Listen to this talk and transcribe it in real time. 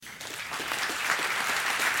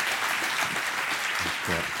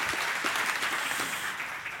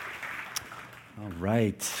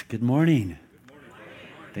right. Good morning.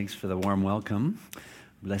 Thanks for the warm welcome.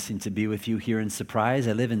 Blessing to be with you here in Surprise.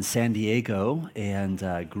 I live in San Diego and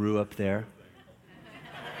grew up there.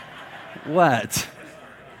 What?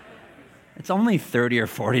 It's only 30 or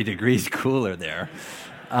 40 degrees cooler there.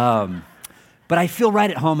 But I feel right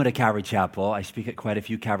at home at a Calvary Chapel. I speak at quite a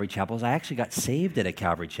few Calvary Chapels. I actually got saved at a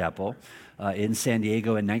Calvary Chapel in San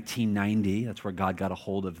Diego in 1990. That's where God got a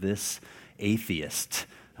hold of this atheist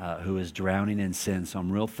who is drowning in sin. So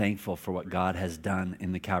I'm real thankful for what God has done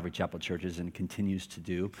in the Calvary Chapel churches and continues to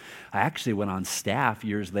do. I actually went on staff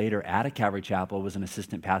years later at a Calvary Chapel, was an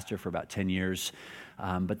assistant pastor for about 10 years.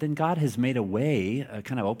 But then God has made a way,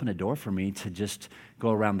 kind of opened a door for me to just go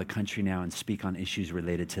around the country now and speak on issues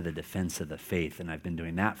related to the defense of the faith. And I've been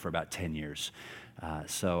doing that for about 10 years.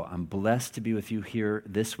 So I'm blessed to be with you here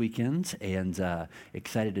this weekend and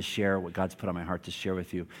excited to share what God's put on my heart to share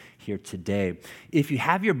with you here today. If you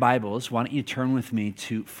have your Bibles, why don't you turn with me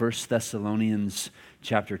to 1 Thessalonians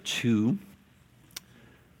chapter 2.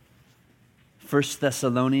 1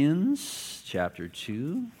 Thessalonians chapter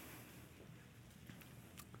 2.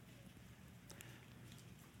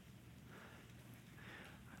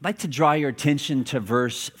 I'd like to draw your attention to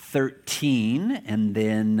verse 13 and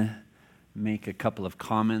then make a couple of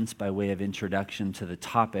comments by way of introduction to the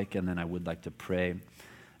topic, and then I would like to pray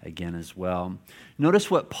again as well. Notice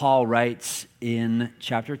what Paul writes in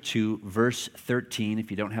chapter 2, verse 13.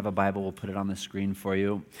 If you don't have a Bible, we'll put it on the screen for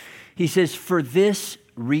you. He says, "For this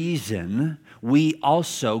reason, we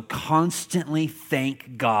also constantly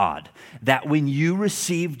thank God that when you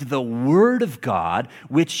received the word of God,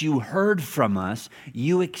 which you heard from us,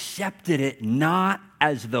 you accepted it not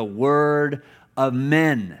as the word of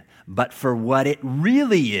men, but for what it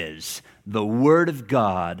really is, the word of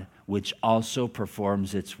God, which also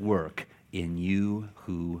performs its work in you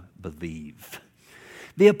who believe."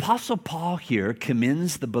 The Apostle Paul here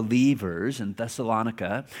commends the believers in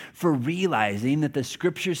Thessalonica for realizing that the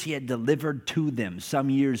scriptures he had delivered to them some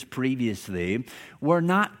years previously were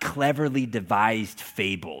not cleverly devised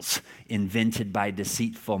fables invented by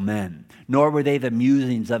deceitful men, nor were they the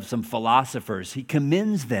musings of some philosophers. He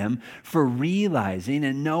commends them for realizing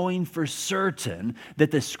and knowing for certain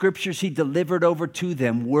that the scriptures he delivered over to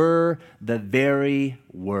them were the very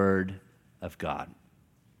word of God.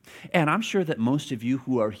 And I'm sure that most of you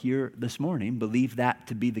who are here this morning believe that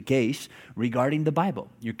to be the case regarding the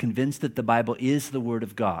Bible. You're convinced that the Bible is the Word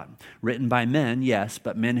of God, written by men, yes,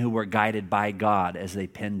 but men who were guided by God as they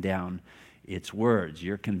penned down its words.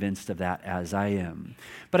 You're convinced of that as I am.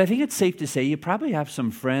 But I think it's safe to say you probably have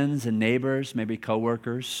some friends and neighbors, maybe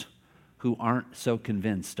coworkers, who aren't so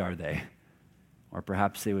convinced, are they? Or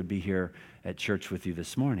perhaps they would be here at church with you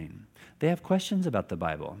this morning. They have questions about the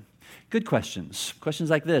Bible. Good questions. Questions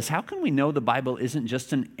like this: how can we know the Bible isn't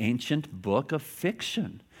just an ancient book of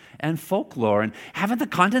fiction and folklore? And haven't the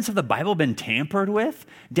contents of the Bible been tampered with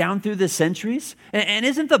down through the centuries? And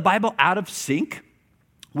isn't the Bible out of sync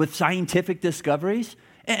with scientific discoveries?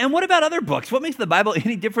 And what about other books? What makes the Bible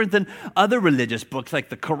any different than other religious books like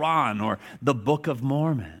the Quran or the Book of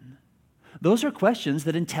Mormon? Those are questions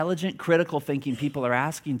that intelligent, critical thinking people are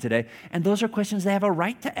asking today, and those are questions they have a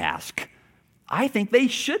right to ask. I think they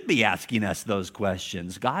should be asking us those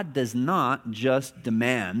questions. God does not just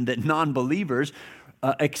demand that non-believers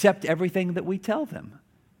accept everything that we tell them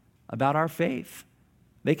about our faith.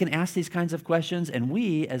 They can ask these kinds of questions, and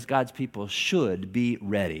we, as God's people, should be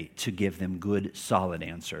ready to give them good, solid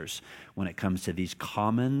answers when it comes to these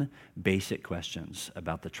common, basic questions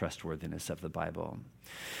about the trustworthiness of the Bible.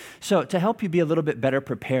 So, to help you be a little bit better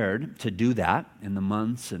prepared to do that in the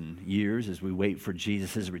months and years as we wait for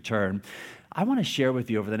Jesus' return, I want to share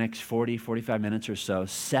with you over the next 45 minutes or so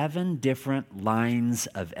 7 different lines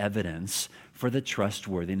of evidence for the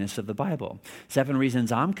trustworthiness of the Bible. 7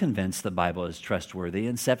 reasons I'm convinced the Bible is trustworthy,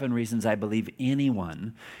 and 7 reasons I believe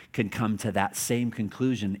anyone can come to that same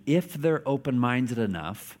conclusion if they're open-minded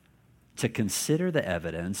enough to consider the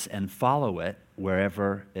evidence and follow it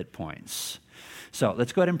wherever it points. So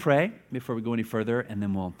let's go ahead and pray before we go any further, and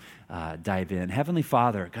then we'll dive in. Heavenly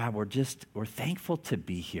Father, God, we're thankful to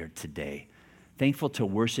be here today. Thankful to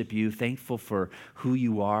worship you, thankful for who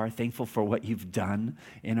you are, thankful for what you've done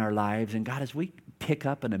in our lives. And God, as we pick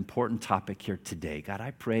up an important topic here today, God, I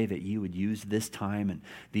pray that you would use this time and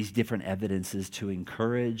these different evidences to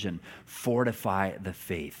encourage and fortify the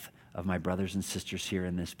faith of my brothers and sisters here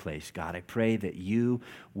in this place. God, I pray that you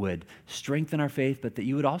would strengthen our faith, but that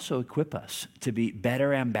you would also equip us to be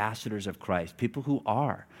better ambassadors of Christ, people who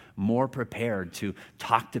are more prepared to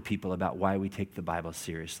talk to people about why we take the Bible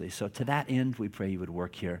seriously. So to that end, we pray you would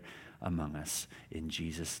work here among us. In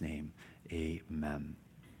Jesus' name, amen.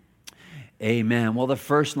 Amen. Well, the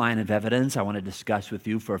first line of evidence I want to discuss with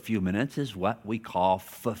you for a few minutes is what we call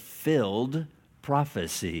fulfilled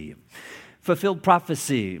prophecy. Fulfilled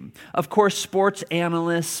prophecy. Of course, sports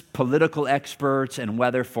analysts, political experts, and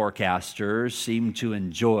weather forecasters seem to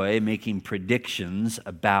enjoy making predictions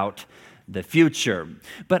about the future.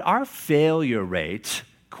 But our failure rate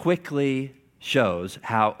quickly shows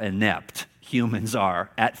how inept humans are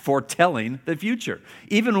at foretelling the future.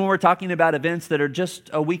 Even when we're talking about events that are just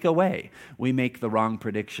a week away, we make the wrong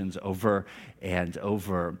predictions over and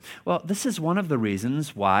over. Well, this is one of the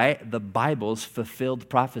reasons why the Bible's fulfilled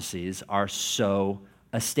prophecies are so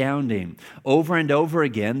astounding. Over and over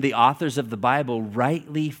again, the authors of the Bible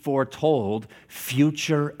rightly foretold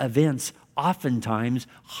future events, oftentimes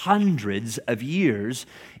hundreds of years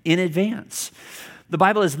in advance. The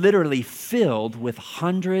Bible is literally filled with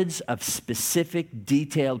hundreds of specific,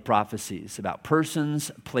 detailed prophecies about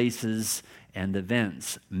persons, places, and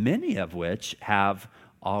events, many of which have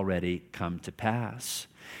already come to pass.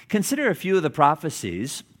 Consider a few of the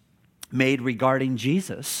prophecies made regarding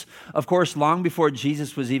Jesus. Of course, long before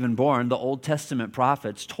Jesus was even born, the Old Testament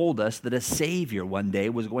prophets told us that a Savior one day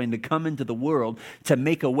was going to come into the world to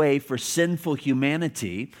make a way for sinful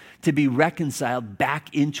humanity to be reconciled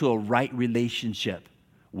back into a right relationship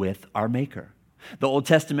with our Maker. The Old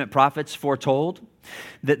Testament prophets foretold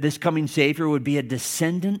that this coming Savior would be a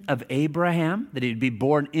descendant of Abraham, that he would be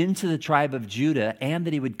born into the tribe of Judah, and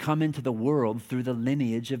that he would come into the world through the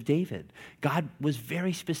lineage of David. God was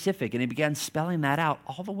very specific, and he began spelling that out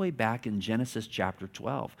all the way back in Genesis chapter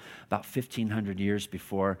 12, about 1,500 years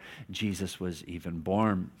before Jesus was even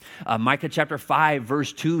born. Micah chapter 5,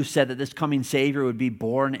 verse 2 said that this coming Savior would be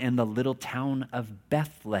born in the little town of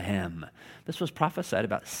Bethlehem. This was prophesied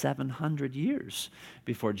about 700 years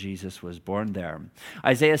before Jesus was born there.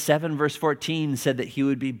 Isaiah 7 verse 14 said that he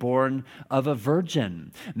would be born of a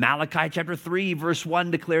virgin. Malachi chapter 3 verse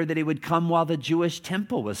 1 declared that he would come while the Jewish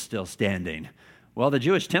temple was still standing. Well, the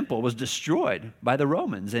Jewish temple was destroyed by the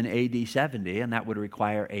Romans in AD 70, and that would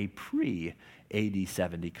require a pre-AD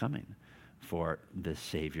 70 coming for the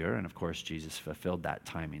Savior. And of course, Jesus fulfilled that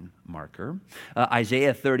timing marker.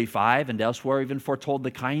 Isaiah 35 and elsewhere even foretold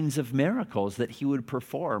the kinds of miracles that he would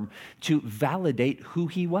perform to validate who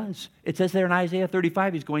he was. It says there in Isaiah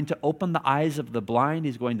 35, he's going to open the eyes of the blind,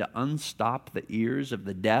 he's going to unstop the ears of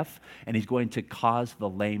the deaf, and he's going to cause the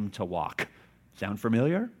lame to walk. Sound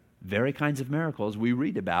familiar? Very kinds of miracles we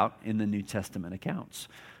read about in the New Testament accounts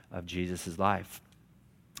of Jesus' life.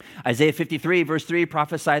 Isaiah 53 verse 3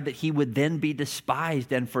 prophesied that he would then be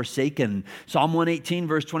despised and forsaken. Psalm 118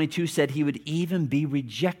 verse 22 said he would even be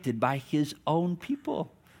rejected by his own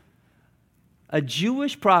people. A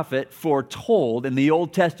Jewish prophet foretold in the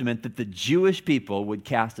Old Testament that the Jewish people would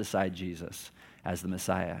cast aside Jesus as the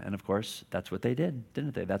Messiah. And of course, that's what they did,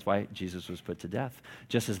 didn't they? That's why Jesus was put to death,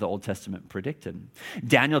 just as the Old Testament predicted.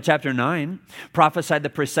 Daniel chapter 9 prophesied the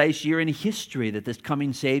precise year in history that this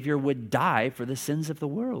coming Savior would die for the sins of the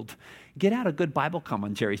world. Get out a good Bible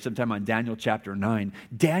commentary sometime on Daniel chapter 9.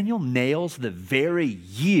 Daniel nails the very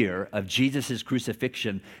year of Jesus'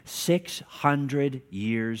 crucifixion 600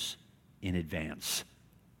 years in advance.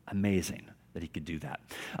 Amazing that he could do that.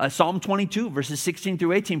 Psalm 22, verses 16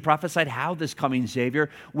 through 18, prophesied how this coming Savior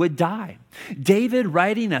would die. David,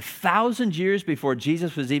 writing 1,000 years before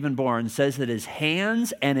Jesus was even born, says that his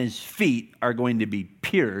hands and his feet are going to be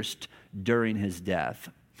pierced during his death.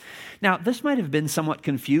 Now, this might have been somewhat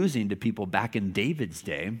confusing to people back in David's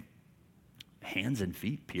day. Hands and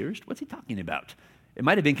feet pierced? What's he talking about? It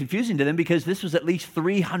might have been confusing to them because this was at least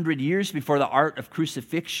 300 years before the art of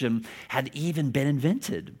crucifixion had even been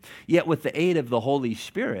invented. Yet with the aid of the Holy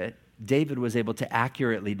Spirit, David was able to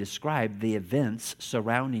accurately describe the events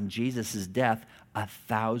surrounding Jesus' death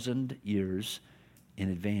 1,000 years in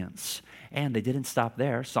advance. And they didn't stop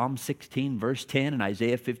there. Psalm 16 verse 10 and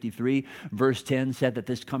Isaiah 53 verse 10 said that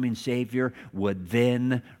this coming Savior would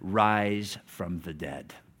then rise from the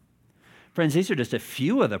dead. Friends, these are just a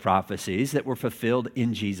few of the prophecies that were fulfilled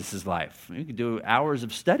in Jesus' life. You could do hours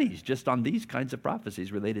of studies just on these kinds of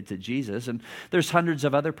prophecies related to Jesus. And there's hundreds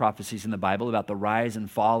of other prophecies in the Bible about the rise and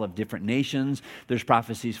fall of different nations. There's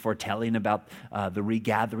prophecies foretelling about the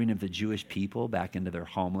regathering of the Jewish people back into their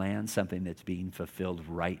homeland, something that's being fulfilled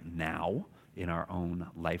right now in our own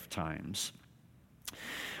lifetimes.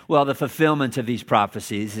 Well, the fulfillment of these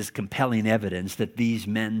prophecies is compelling evidence that these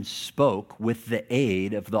men spoke with the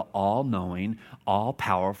aid of the all-knowing,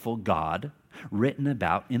 all-powerful God written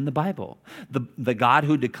about in the Bible. The God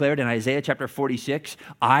who declared in Isaiah chapter 46,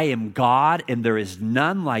 I am God and there is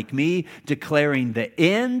none like me, declaring the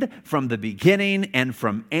end from the beginning and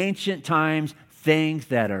from ancient times, things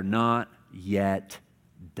that are not yet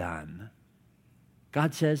done.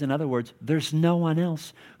 God says, in other words, there's no one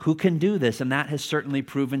else who can do this, and that has certainly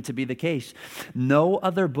proven to be the case. No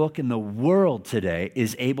other book in the world today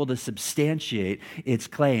is able to substantiate its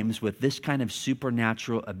claims with this kind of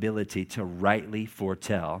supernatural ability to rightly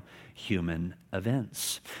foretell human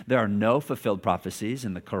events. There are no fulfilled prophecies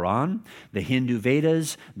in the Quran, the Hindu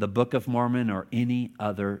Vedas, the Book of Mormon, or any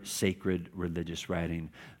other sacred religious writing.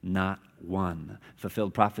 Not one.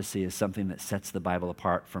 Fulfilled prophecy is something that sets the Bible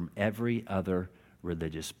apart from every other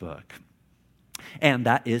religious book. And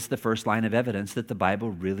that is the first line of evidence that the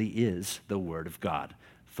Bible really is the Word of God,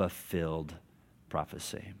 fulfilled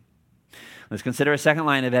prophecy. Let's consider a second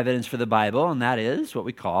line of evidence for the Bible, and that is what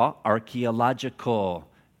we call archaeological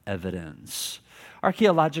evidence.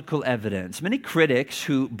 Archaeological evidence. Many critics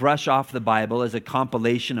who brush off the Bible as a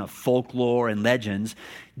compilation of folklore and legends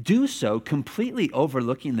do so completely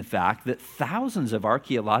overlooking the fact that thousands of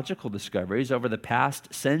archaeological discoveries over the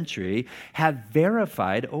past century have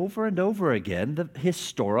verified over and over again the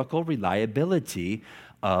historical reliability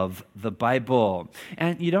of the Bible.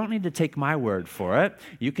 And you don't need to take my word for it.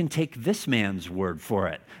 You can take this man's word for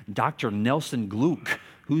it. Dr. Nelson Gluck.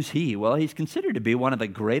 Who's he? Well, he's considered to be one of the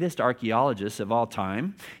greatest archaeologists of all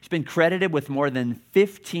time. He's been credited with more than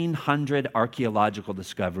 1,500 archaeological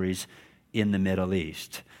discoveries in the Middle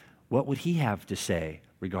East. What would he have to say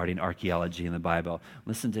regarding archaeology in the Bible?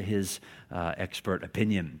 Listen to his expert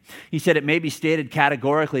opinion. He said, it may be stated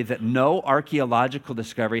categorically that no archaeological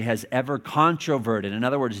discovery has ever controverted, in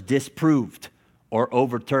other words, disproved or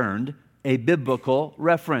overturned a biblical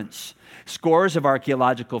reference. Scores of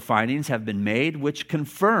archaeological findings have been made which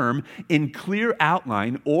confirm in clear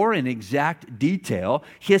outline or in exact detail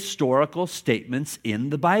historical statements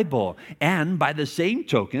in the Bible. And by the same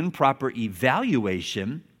token, proper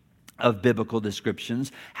evaluation of biblical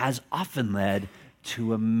descriptions has often led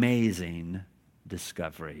to amazing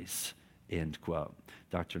discoveries. End quote.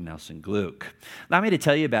 Dr. Nelson Gluck. Allow me to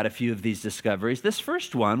tell you about a few of these discoveries. This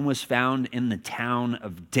first one was found in the town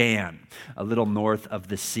of Dan, a little north of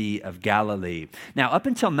the Sea of Galilee. Now, up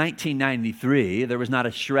until 1993, there was not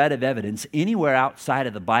a shred of evidence anywhere outside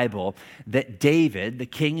of the Bible that David, the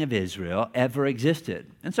king of Israel, ever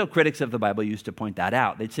existed. And so critics of the Bible used to point that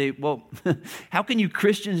out. They'd say, well, how can you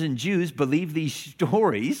Christians and Jews believe these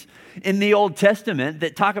stories in the Old Testament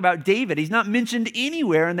that talk about David? He's not mentioned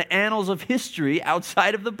anywhere in the annals of history outside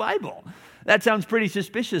of the Bible. That sounds pretty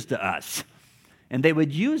suspicious to us. And they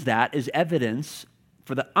would use that as evidence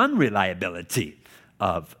for the unreliability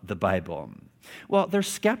of the Bible. Well, their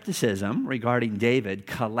skepticism regarding David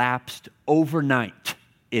collapsed overnight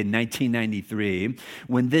in 1993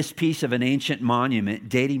 when this piece of an ancient monument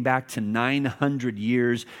dating back to 900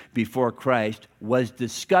 years before Christ was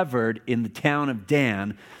discovered in the town of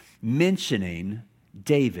Dan, mentioning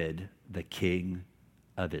David, the king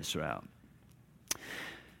of Israel.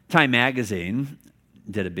 Time magazine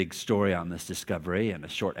did a big story on this discovery, and a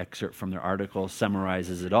short excerpt from their article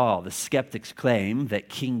summarizes it all. The skeptics claim that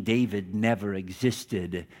King David never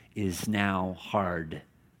existed is now hard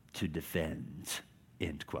to defend.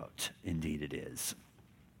 End quote. Indeed it is.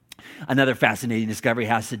 Another fascinating discovery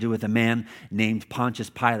has to do with a man named Pontius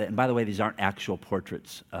Pilate. And by the way, these aren't actual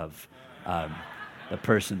portraits of the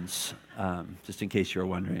persons, just in case you're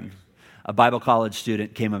wondering. A Bible college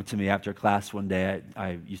student came up to me after class one day.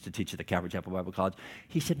 I used to teach at the Calvary Chapel Bible College.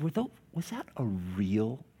 He said, was that a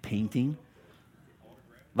real painting?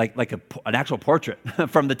 Like an actual portrait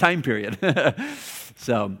from the time period.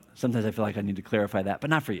 So sometimes I feel like I need to clarify that,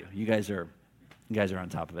 but not for you. You guys are on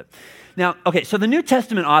top of it. Now, okay, so the New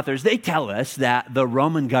Testament authors, they tell us that the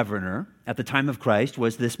Roman governor at the time of Christ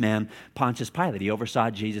was this man, Pontius Pilate. He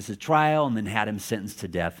oversaw Jesus' trial and then had him sentenced to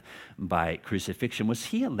death by crucifixion. Was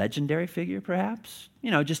he a legendary figure, perhaps?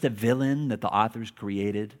 Just a villain that the authors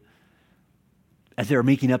created as they were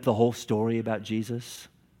making up the whole story about Jesus?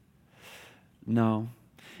 No.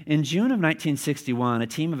 In June of 1961, a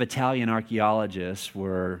team of Italian archaeologists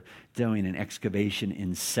were doing an excavation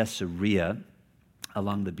in Caesarea,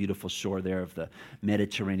 along the beautiful shore there of the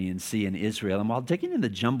Mediterranean Sea in Israel. And while digging in the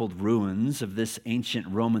jumbled ruins of this ancient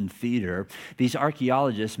Roman theater, these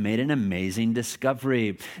archaeologists made an amazing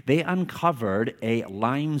discovery. They uncovered a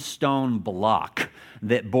limestone block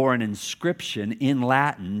that bore an inscription in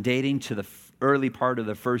Latin dating to the early part of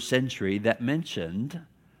the first century that mentioned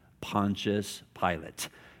Pontius Pilate,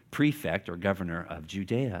 prefect or governor of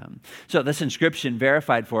Judea. So this inscription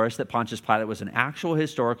verified for us that Pontius Pilate was an actual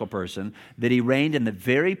historical person, that he reigned in the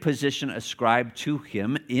very position ascribed to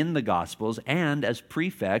him in the Gospels, and as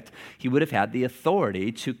prefect, he would have had the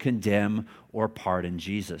authority to condemn or pardon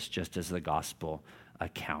Jesus, just as the Gospel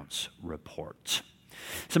accounts report.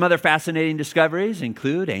 Some other fascinating discoveries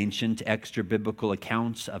include ancient extra-biblical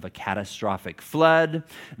accounts of a catastrophic flood,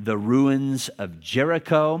 the ruins of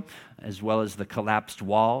Jericho, as well as the collapsed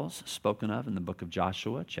walls spoken of in the book of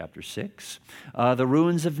Joshua, chapter 6. The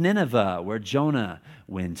ruins of Nineveh, where Jonah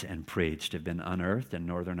went and preached, have been unearthed in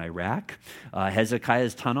northern Iraq.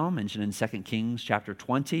 Hezekiah's tunnel, mentioned in 2 Kings chapter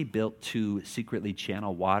 20, built to secretly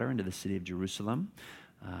channel water into the city of Jerusalem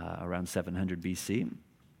around 700 BC.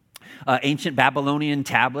 Ancient Babylonian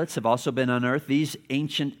tablets have also been unearthed. These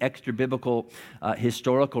ancient extra-biblical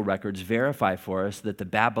historical records verify for us that the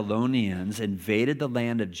Babylonians invaded the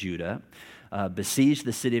land of Judah, besieged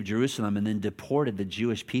the city of Jerusalem, and then deported the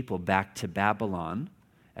Jewish people back to Babylon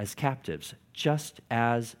as captives, just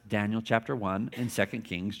as Daniel chapter 1 and 2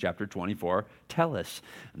 Kings chapter 24 tell us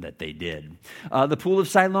that they did. The pool of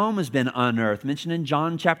Siloam has been unearthed, mentioned in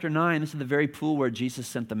John chapter 9. This is the very pool where Jesus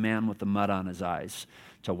sent the man with the mud on his eyes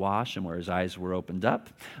to wash and where his eyes were opened up.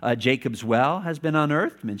 Jacob's well has been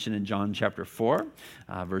unearthed, mentioned in John chapter 4,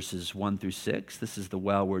 verses 1 through 6. This is the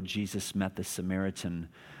well where Jesus met the Samaritan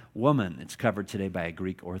woman. It's covered today by a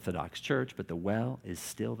Greek Orthodox church, but the well is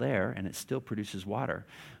still there and it still produces water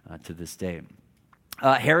to this day.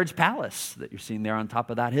 Herod's palace that you're seeing there on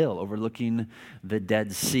top of that hill overlooking the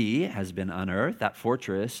Dead Sea has been unearthed. That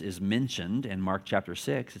fortress is mentioned in Mark chapter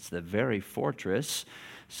 6. It's the very fortress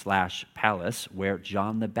 / palace where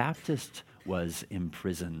John the Baptist was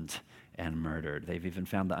imprisoned and murdered. They've even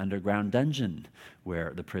found the underground dungeon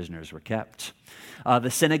where the prisoners were kept. The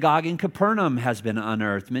synagogue in Capernaum has been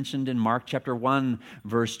unearthed, mentioned in Mark chapter 1,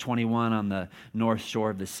 verse 21 on the north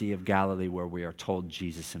shore of the Sea of Galilee, where we are told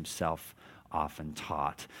Jesus himself often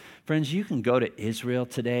taught. Friends, you can go to Israel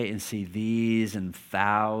today and see these and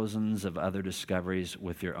thousands of other discoveries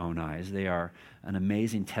with your own eyes. They are an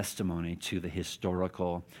amazing testimony to the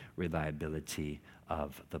historical reliability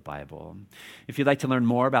of the Bible. If you'd like to learn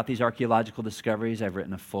more about these archaeological discoveries, I've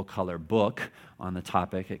written a full-color book on the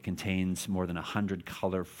topic. It contains more than 100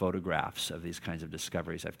 color photographs of these kinds of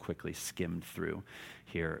discoveries I've quickly skimmed through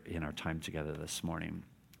here in our time together this morning.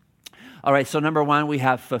 All right, so number one, we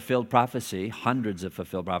have fulfilled prophecy, hundreds of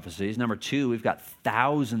fulfilled prophecies. Number two, we've got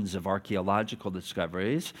thousands of archaeological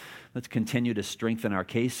discoveries. Let's continue to strengthen our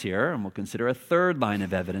case here, and we'll consider a third line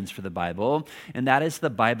of evidence for the Bible, and that is the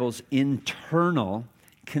Bible's internal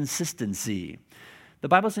consistency. The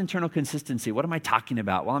Bible's internal consistency, what am I talking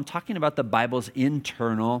about? Well, I'm talking about the Bible's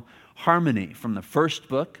internal harmony. From the first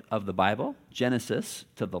book of the Bible, Genesis,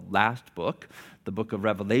 to the last book, the book of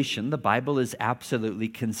Revelation, the Bible is absolutely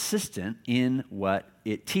consistent in what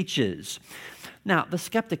it teaches. Now, the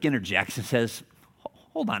skeptic interjects and says,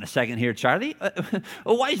 hold on a second here, Charlie.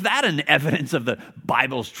 Why is that an evidence of the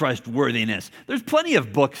Bible's trustworthiness? There's plenty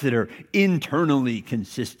of books that are internally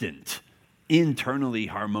consistent, internally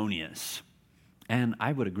harmonious. And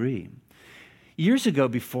I would agree. Years ago,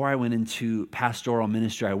 before I went into pastoral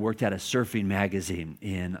ministry, I worked at a surfing magazine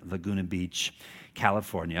in Laguna Beach,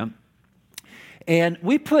 California. And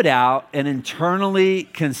we put out an internally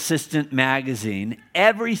consistent magazine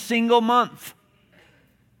every single month.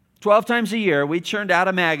 12 times a year, we churned out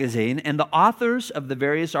a magazine, and the authors of the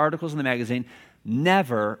various articles in the magazine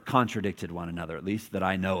never contradicted one another, at least that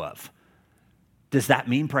I know of. Does that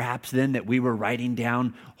mean perhaps then that we were writing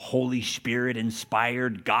down Holy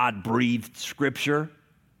Spirit-inspired, God-breathed scripture?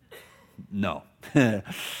 No.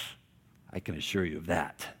 I can assure you of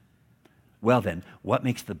that. Well then, what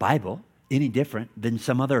makes the Bible any different than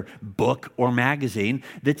some other book or magazine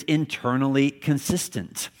that's internally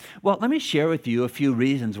consistent? Well, let me share with you a few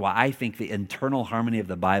reasons why I think the internal harmony of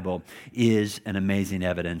the Bible is an amazing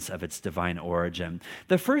evidence of its divine origin.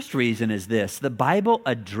 The first reason is this: the Bible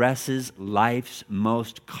addresses life's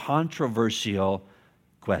most controversial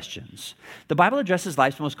questions. The Bible addresses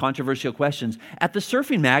life's most controversial questions. At the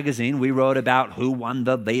surfing magazine, we wrote about who won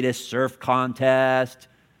the latest surf contest,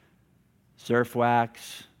 surf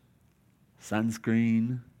wax,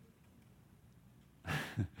 sunscreen.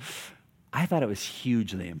 I thought it was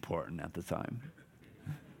hugely important at the time.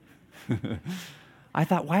 I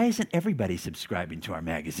thought, why isn't everybody subscribing to our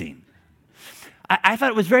magazine? I thought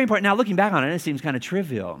it was very important. Now, looking back on it, it seems kind of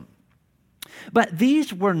trivial. But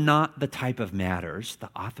these were not the type of matters the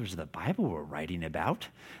authors of the Bible were writing about.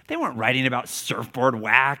 They weren't writing about surfboard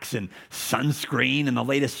wax and sunscreen and the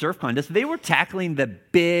latest surf contest. They were tackling the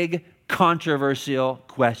big, controversial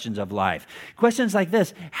questions of life. Questions like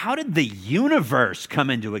this: how did the universe come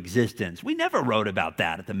into existence? We never wrote about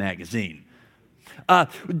that at the magazine.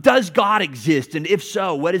 Does God exist? And if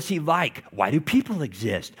so, what is he like? Why do people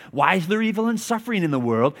exist? Why is there evil and suffering in the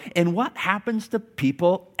world? And what happens to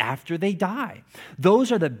people after they die?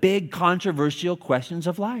 Those are the big controversial questions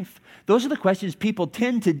of life. Those are the questions people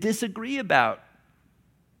tend to disagree about.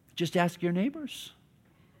 Just ask your neighbors.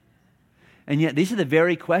 And yet, these are the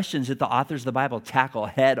very questions that the authors of the Bible tackle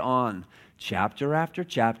head on, chapter after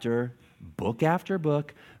chapter, book after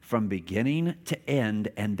book, from beginning to end,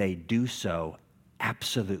 and they do so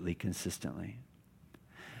absolutely consistently.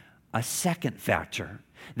 A second factor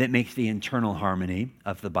that makes the internal harmony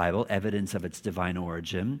of the Bible evidence of its divine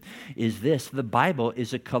origin is this: the Bible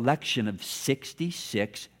is a collection of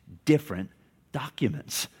 66 different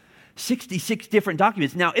documents. 66 different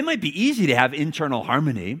documents. Now, it might be easy to have internal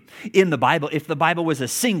harmony in the Bible if the Bible was a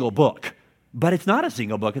single book, but it's not a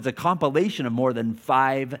single book. It's a compilation of more than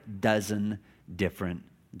 6 different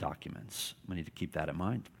documents. We need to keep that in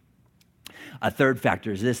mind. A third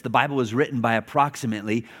factor is this: the Bible was written by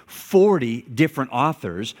approximately 40 different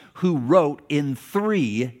authors who wrote in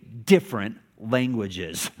 3 different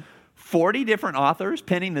languages. 40 different authors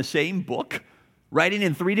penning the same book, writing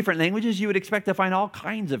in 3 different languages. You would expect to find all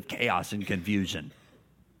kinds of chaos and confusion.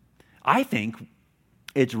 I think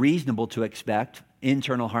it's reasonable to expect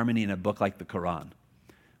internal harmony in a book like the Quran,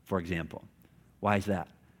 for example. Why is that?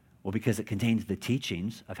 Well, because it contains the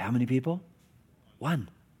teachings of how many people? 1.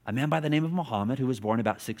 A man by the name of Muhammad, who was born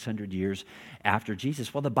about 600 years after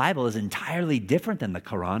Jesus. Well, the Bible is entirely different than the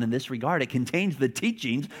Quran in this regard. It contains the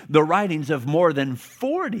teachings, the writings of more than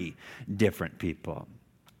 40 different people.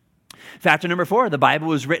 Factor number 4, the Bible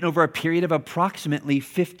was written over a period of approximately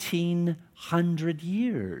 1,500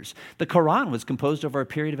 years. The Quran was composed over a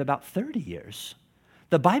period of about 30 years.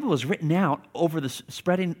 The Bible was written out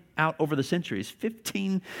spreading out over the centuries,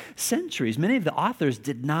 15 centuries. Many of the authors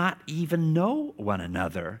did not even know one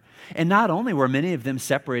another. And not only were many of them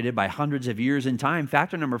separated by hundreds of years in time,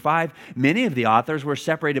 factor number 5, many of the authors were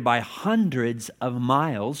separated by hundreds of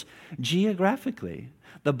miles geographically.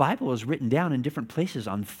 The Bible was written down in different places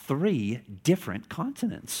on 3 different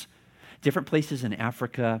continents, different places in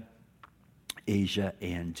Africa, Asia,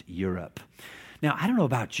 and Europe. Now, I don't know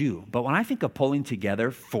about you, but when I think of pulling together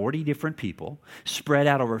 40 different people spread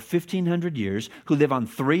out over 1,500 years who live on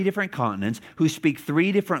 3 different continents, who speak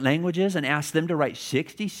 3 different languages, and ask them to write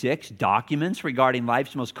 66 documents regarding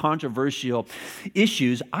life's most controversial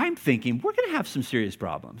issues, I'm thinking we're going to have some serious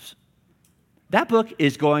problems. That book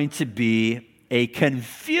is going to be a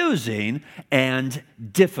confusing and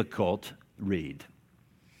difficult read.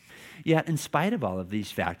 Yet, in spite of all of these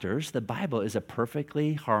factors, the Bible is a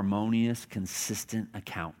perfectly harmonious, consistent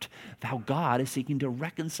account of how God is seeking to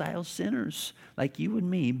reconcile sinners like you and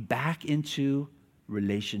me back into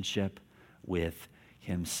relationship with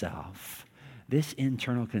himself. This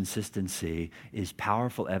internal consistency is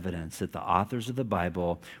powerful evidence that the authors of the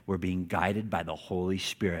Bible were being guided by the Holy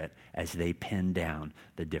Spirit as they penned down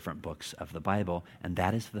the different books of the Bible. And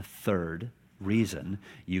that is the third reason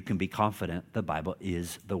you can be confident the Bible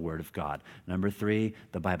is the Word of God. Number 3,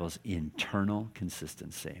 the Bible's internal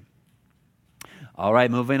consistency. All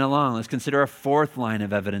right, moving along, let's consider a 4th line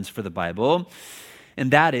of evidence for the Bible,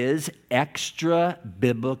 and that is extra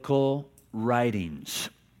biblical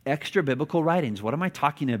writings. Extra biblical writings. What am I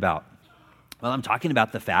talking about? Well, I'm talking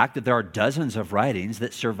about the fact that there are dozens of writings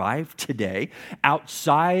that survive today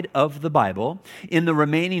outside of the Bible in the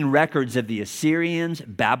remaining records of the Assyrians,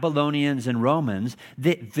 Babylonians, and Romans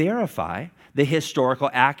that verify the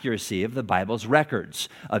historical accuracy of the Bible's records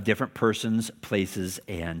of different persons, places,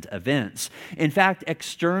 and events. In fact,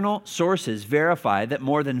 external sources verify that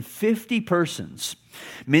more than 50 persons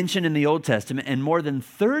mentioned in the Old Testament and more than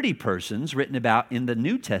 30 persons written about in the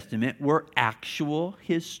New Testament were actual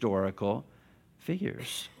historical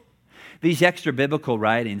figures. These extra biblical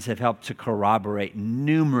writings have helped to corroborate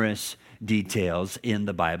numerous details in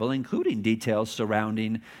the Bible, including details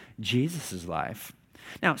surrounding Jesus' life.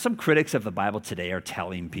 Now, some critics of the Bible today are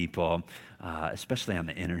telling people, especially on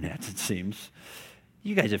the internet, it seems,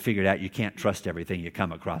 you guys have figured out you can't trust everything you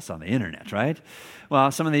come across on the internet, right? Well,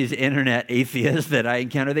 some of these internet atheists that I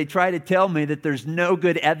encounter, they try to tell me that there's no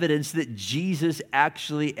good evidence that Jesus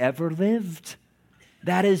actually ever lived.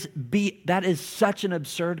 That is such an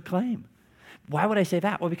absurd claim. Why would I say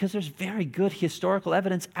that? Well, because there's very good historical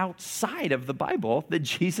evidence outside of the Bible that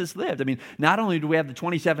Jesus lived. I mean, not only do we have the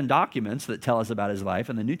 27 documents that tell us about his life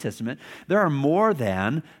in the New Testament, there are more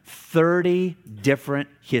than 30 different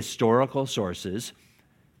historical sources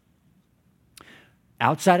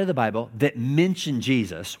outside of the Bible that mention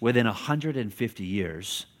Jesus within 150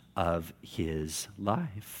 years of his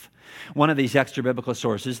life. One of these extra biblical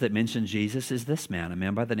sources that mentions Jesus is this man, a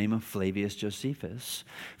man by the name of Flavius Josephus.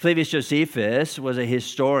 Flavius Josephus was a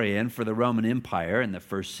historian for the Roman Empire in the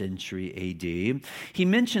 1st century A.D. He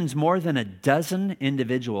mentions more than a dozen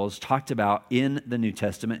individuals talked about in the New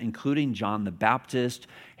Testament, including John the Baptist,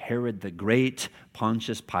 Herod the Great,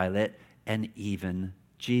 Pontius Pilate, and even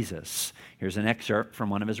Jesus. Here's an excerpt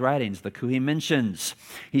from one of his writings. Look who he mentions.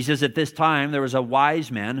 He says, at this time there was a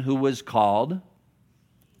wise man who was called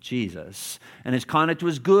Jesus, and his conduct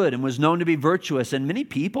was good and was known to be virtuous, and many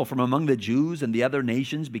people from among the Jews and the other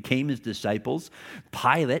nations became his disciples.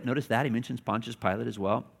 Pilate, notice that, he mentions Pontius Pilate as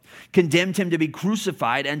well, condemned him to be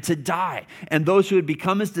crucified and to die. And those who had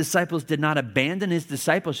become his disciples did not abandon his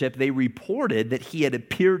discipleship. They reported that he had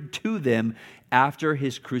appeared to them after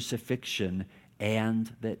his crucifixion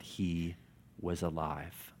and that he was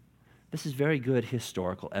alive. This is very good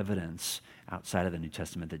historical evidence outside of the New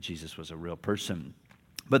Testament that Jesus was a real person.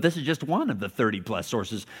 But this is just one of the 30-plus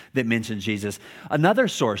sources that mention Jesus. Another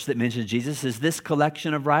source that mentions Jesus is this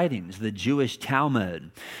collection of writings, the Jewish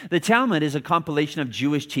Talmud. The Talmud is a compilation of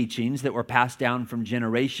Jewish teachings that were passed down from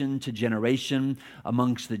generation to generation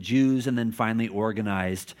amongst the Jews and then finally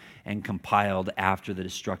organized and compiled after the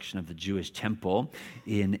destruction of the Jewish temple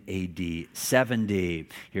in AD 70.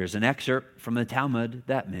 Here's an excerpt from the Talmud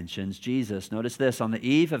that mentions Jesus. Notice this: on the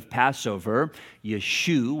eve of Passover,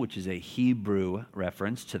 Yeshu, which is a Hebrew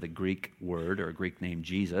reference to the Greek word or Greek name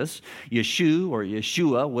Jesus, Yeshu or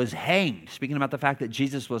Yeshua was hanged, speaking about the fact that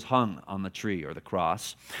Jesus was hung on the tree or the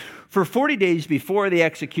cross. For 40 days before the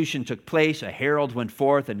execution took place, a herald went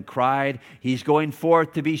forth and cried, "He's going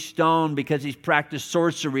forth to be stoned because he's practiced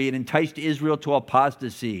sorcery and enticed Israel to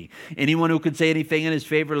apostasy. Anyone who could say anything in his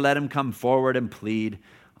favor, let him come forward and plead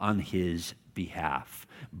on his behalf."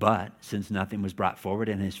 But since nothing was brought forward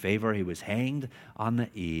in his favor, he was hanged on the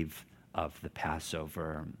eve of the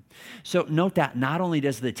Passover. So note that not only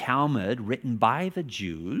does the Talmud, written by the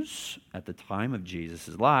Jews at the time of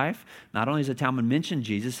Jesus' life, not only does the Talmud mention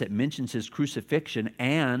Jesus, it mentions his crucifixion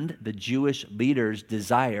and the Jewish leaders'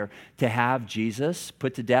 desire to have Jesus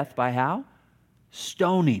put to death by how?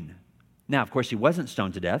 Stoning. Now, of course, he wasn't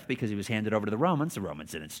stoned to death because he was handed over to the Romans. The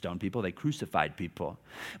Romans didn't stone people, they crucified people.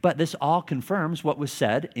 But this all confirms what was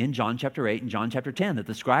said in John chapter 8 and John chapter 10, that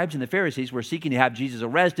the scribes and the Pharisees were seeking to have Jesus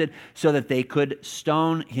arrested so that they could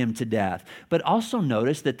stone him to death. But also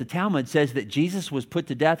notice that the Talmud says that Jesus was put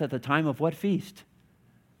to death at the time of what feast?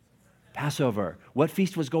 Passover. What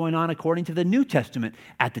feast was going on according to the New Testament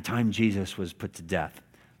at the time Jesus was put to death?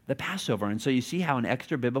 The Passover. And so you see how an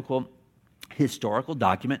extra biblical historical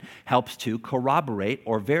document helps to corroborate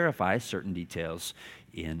or verify certain details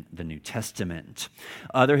in the New Testament.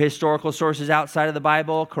 Other historical sources outside of the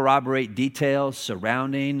Bible corroborate details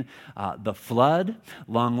surrounding the flood,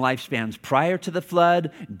 long lifespans prior to the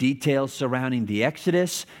flood, details surrounding the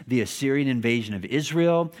Exodus, the Assyrian invasion of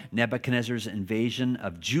Israel, Nebuchadnezzar's invasion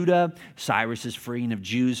of Judah, Cyrus's freeing of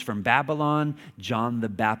Jews from Babylon, John the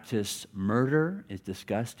Baptist's murder is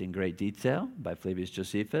discussed in great detail by Flavius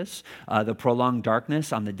Josephus. The prolonged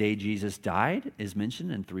darkness on the day Jesus died is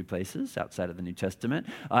mentioned in 3 places outside of the New Testament.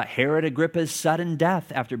 Herod Agrippa's sudden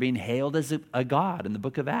death after being hailed as a god in the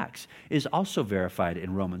book of Acts is also verified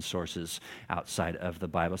in Roman sources outside of the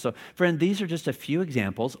Bible. So, friend, these are just a few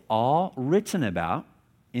examples, all written about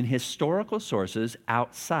in historical sources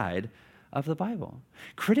outside of the Bible.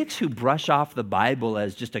 Critics who brush off the Bible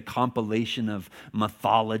as just a compilation of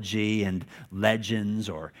mythology and legends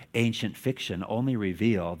or ancient fiction only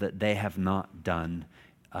reveal that they have not done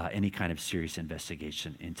any kind of serious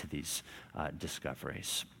investigation into these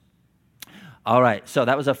discoveries. All right, so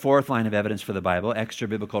that was a 4th line of evidence for the Bible, extra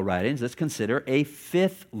biblical writings. Let's consider a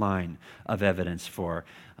 5th line of evidence for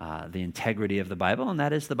the integrity of the Bible, and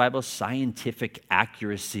that is the Bible's scientific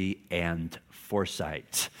accuracy and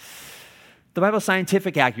foresight. The Bible's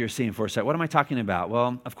scientific accuracy and foresight, what am I talking about?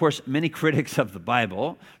 Well, of course, many critics of the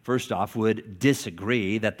Bible, first off, would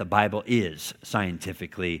disagree that the Bible is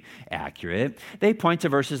scientifically accurate. They point to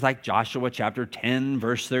verses like Joshua chapter 10,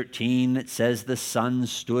 verse 13, that says the sun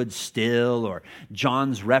stood still, or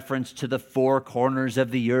John's reference to the 4 corners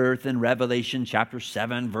of the earth in Revelation chapter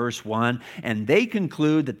 7, verse 1, and they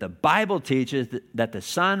conclude that the Bible teaches that the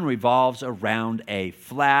sun revolves around a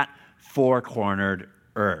flat, 4-cornered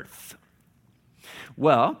earth.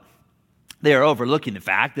 Well, They are overlooking the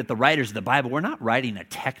fact that the writers of the Bible were not writing a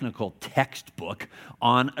technical textbook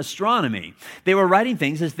on astronomy. They were writing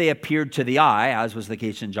things as they appeared to the eye, as was the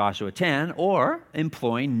case in Joshua 10, or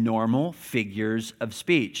employing normal figures of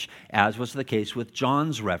speech, as was the case with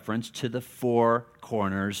John's reference to the four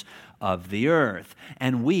corners of the earth.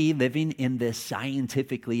 And we, living in this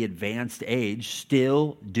scientifically advanced age,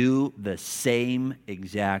 still do the same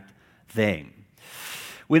exact thing.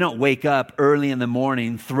 We don't wake up early in the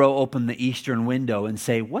morning, throw open the eastern window, and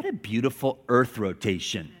say, "What a beautiful earth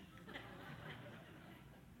rotation."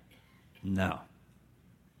 No.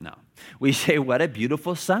 We say, "What a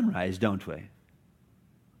beautiful sunrise," don't we?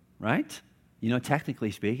 Right?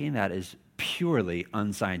 Technically speaking, that is purely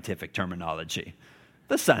unscientific terminology.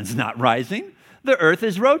 The sun's not rising. The earth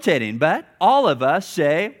is rotating. But all of us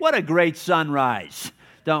say, "What a great sunrise,"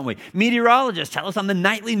 don't we? Meteorologists tell us on the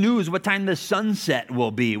nightly news what time the sunset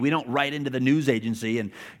will be. We don't write into the news agency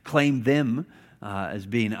and claim them as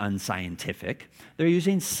being unscientific. They're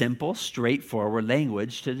using simple, straightforward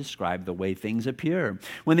language to describe the way things appear.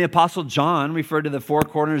 When the Apostle John referred to the four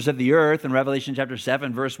corners of the earth in Revelation chapter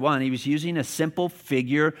 7, verse 1, he was using a simple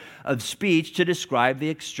figure of speech to describe the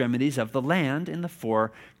extremities of the land in the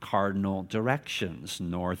four cardinal directions: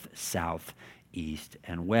 north, south, east,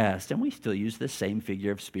 and west. And we still use the same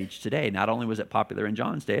figure of speech today. Not only was it popular in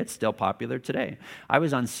John's day, it's still popular today. I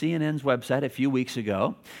was on CNN's website a few weeks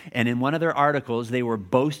ago, and in one of their articles, they were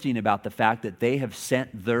boasting about the fact that they have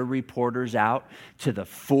sent their reporters out to the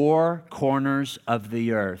four corners of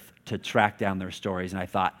the earth to track down their stories. And I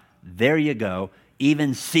thought, there you go.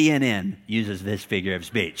 Even CNN uses this figure of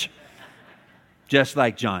speech, just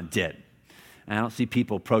like John did. And I don't see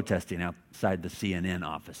people protesting outside the CNN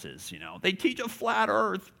offices. They teach a flat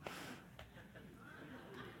earth.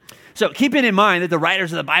 So keeping in mind that the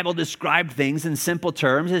writers of the Bible described things in simple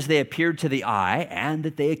terms as they appeared to the eye, and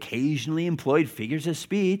that they occasionally employed figures of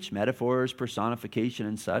speech, metaphors, personification,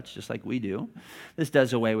 and such, just like we do, this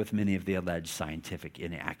does away with many of the alleged scientific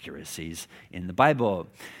inaccuracies in the Bible.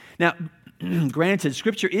 Now, granted,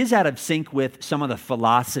 Scripture is out of sync with some of the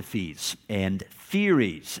philosophies and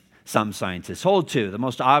theories some scientists hold to, the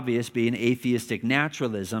most obvious being atheistic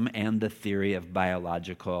naturalism and the theory of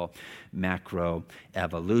biological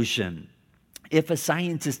macroevolution. If a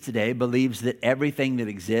scientist today believes that everything that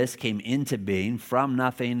exists came into being from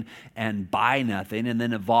nothing and by nothing and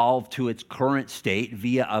then evolved to its current state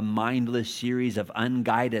via a mindless series of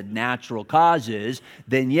unguided natural causes,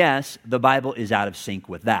 then yes, the Bible is out of sync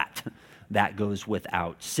with that. That goes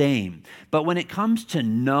without saying. But when it comes to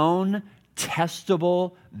known,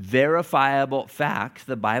 testable, verifiable facts,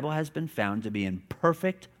 the Bible has been found to be in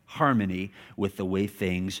perfect harmony with the way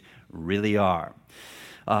things really are,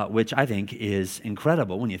 which I think is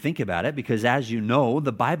incredible when you think about it, because as you know,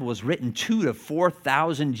 the Bible was written 2,000 to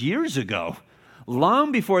 4,000 years ago,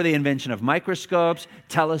 long before the invention of microscopes,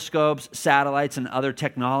 telescopes, satellites, and other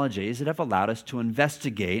technologies that have allowed us to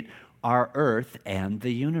investigate our earth and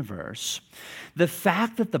the universe. The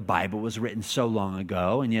fact that the Bible was written so long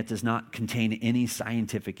ago and yet does not contain any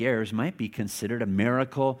scientific errors might be considered a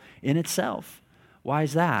miracle in itself. Why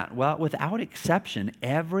is that? Well, without exception,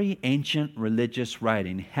 every ancient religious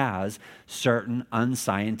writing has certain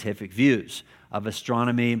unscientific views of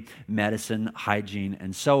astronomy, medicine, hygiene,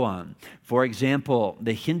 and so on. For example,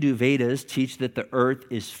 the Hindu Vedas teach that the earth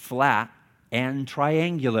is flat and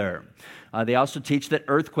triangular. They also teach that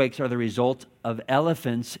earthquakes are the result of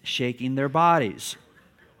elephants shaking their bodies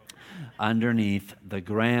underneath the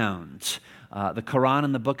ground. The Quran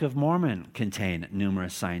and the Book of Mormon contain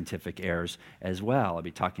numerous scientific errors as well. I'll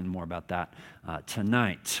be talking more about that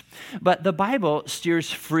tonight. But the Bible steers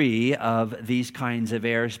free of these kinds of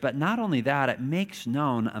errors. But not only that, it makes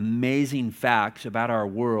known amazing facts about our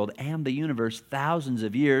world and the universe thousands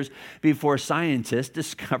of years before scientists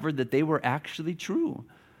discovered that they were actually true.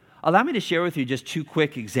 Allow me to share with you just two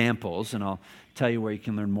quick examples, and I'll tell you where you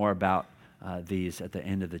can learn more about these at the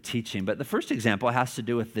end of the teaching. But the first example has to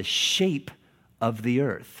do with the shape of the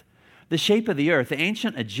earth. The shape of the earth. The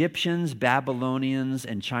ancient Egyptians, Babylonians,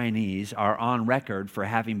 and Chinese are on record for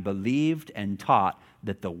having believed and taught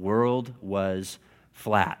that the world was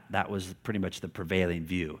flat. That was pretty much the prevailing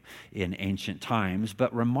view in ancient times.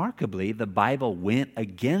 But remarkably, the Bible went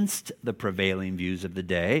against the prevailing views of the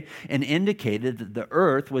day and indicated that the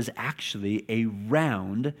earth was actually a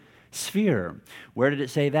round sphere. Where did it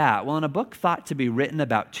say that? Well, in a book thought to be written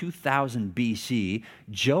about 2000 BC,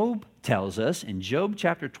 Job tells us in Job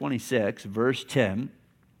chapter 26, verse 10,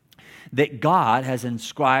 that God has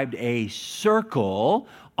inscribed a circle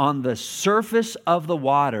on the surface of the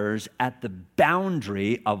waters at the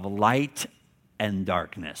boundary of light and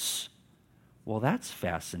darkness. Well, that's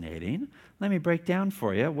fascinating. Let me break down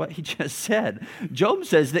for you what he just said. Job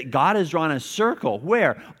says that God has drawn a circle.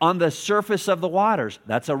 Where? On the surface of the waters.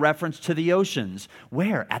 That's a reference to the oceans.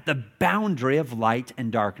 Where? At the boundary of light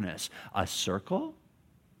and darkness. A circle?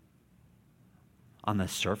 On the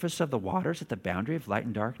surface of the waters at the boundary of light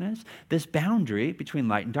and darkness? This boundary between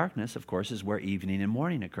light and darkness, of course, is where evening and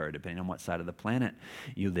morning occur, depending on what side of the planet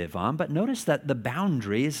you live on. But notice that the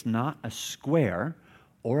boundary is not a square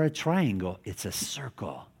or a triangle. It's a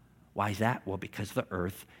circle. Why is that? Well, because the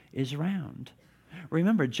earth is round.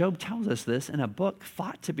 Remember, Job tells us this in a book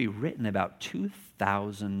thought to be written about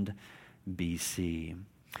 2000 BC.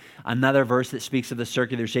 Another verse that speaks of the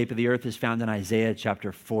circular shape of the earth is found in Isaiah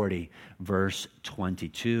chapter 40, verse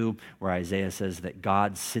 22, where Isaiah says that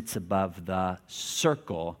God sits above the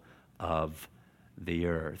circle of the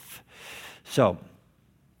earth. So,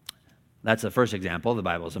 that's the first example. The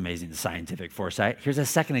Bible is amazing scientific foresight. Here's a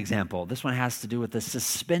second example. This one has to do with the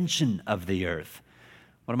suspension of the earth.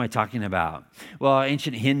 What am I talking about? Well,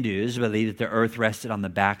 ancient Hindus believed that the earth rested on the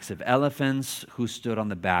backs of elephants who stood on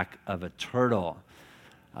the back of a turtle.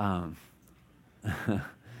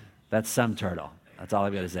 That's some turtle. That's all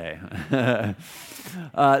I've got to say.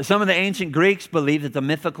 Some of the ancient Greeks believed that the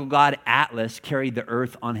mythical god Atlas carried the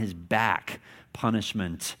earth on his back,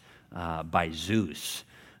 punishment by Zeus.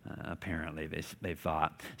 Apparently, they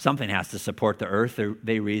thought. Something has to support the earth,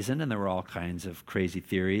 they reasoned, and there were all kinds of crazy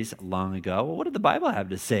theories long ago. Well, what did the Bible have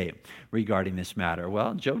to say regarding this matter?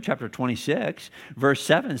 Well, Job chapter 26, verse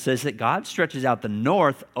 7 says that God stretches out the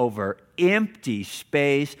north over empty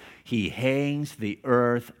space. He hangs the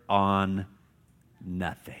earth on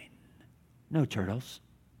nothing. No turtles.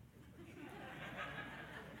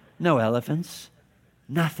 No elephants.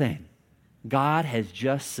 Nothing. God has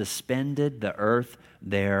just suspended the earth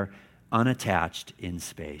there, unattached in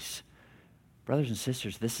space. Brothers and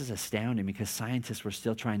sisters, this is astounding because scientists were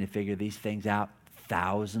still trying to figure these things out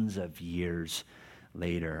thousands of years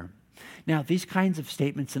later. Now, these kinds of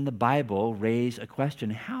statements in the Bible raise a question.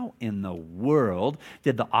 How in the world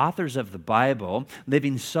did the authors of the Bible,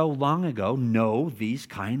 living so long ago, know these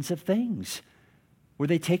kinds of things? Were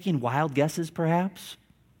they taking wild guesses, perhaps?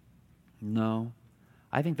 No.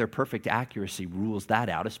 I think their perfect accuracy rules that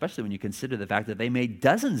out, especially when you consider the fact that they made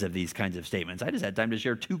dozens of these kinds of statements. I just had time to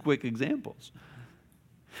share 2 quick examples.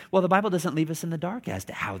 Well, the Bible doesn't leave us in the dark as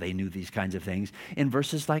to how they knew these kinds of things. In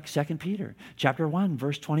verses like 2 Peter, chapter 1,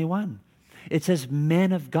 verse 21, it says,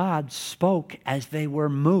 men of God spoke as they were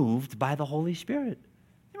moved by the Holy Spirit.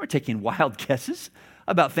 They were taking wild guesses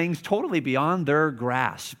about things totally beyond their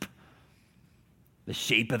grasp. The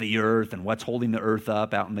shape of the earth and what's holding the earth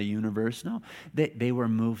up out in the universe. No, they were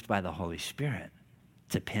moved by the Holy Spirit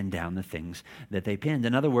to pin down the things that they pinned.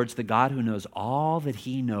 In other words, the God who knows all that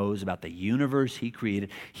he knows about the universe he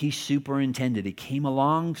created, he superintended. He came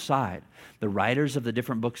alongside the writers of the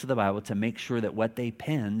different books of the Bible to make sure that what they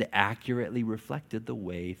penned accurately reflected the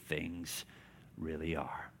way things really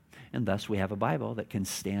are. And thus we have a Bible that can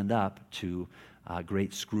stand up to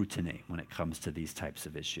great scrutiny when it comes to these types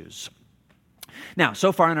of issues. Now,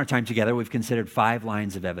 so far in our time together, we've considered 5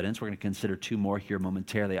 lines of evidence. We're going to consider 2 more here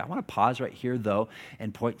momentarily. I want to pause right here, though,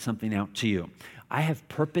 and point something out to you. I have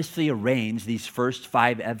purposely arranged these first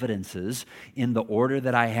 5 evidences in the order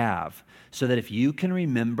that I have, so that if you can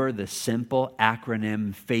remember the simple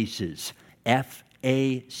acronym FACES, FACES,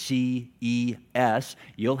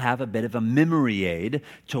 you'll have a bit of a memory aid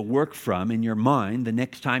to work from in your mind the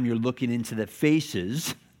next time you're looking into the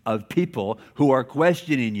faces of people who are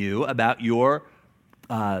questioning you about your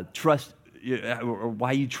trust, or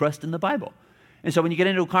why you trust in the Bible. And so when you get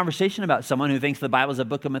into a conversation about someone who thinks the Bible is a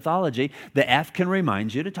book of mythology, the F can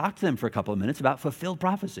remind you to talk to them for a couple of minutes about fulfilled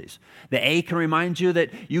prophecies. The A can remind you that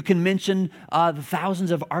you can mention the thousands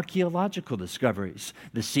of archaeological discoveries.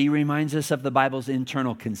 The C reminds us of the Bible's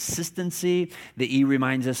internal consistency. The E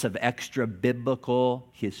reminds us of extra biblical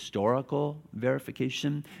historical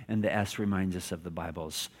verification. And the S reminds us of the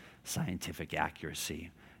Bible's scientific accuracy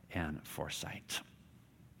and foresight.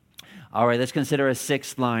 All right, let's consider a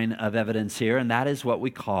 6th line of evidence here, and that is what we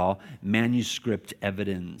call manuscript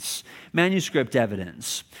evidence. Manuscript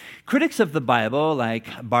evidence. Critics of the Bible, like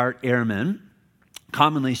Bart Ehrman,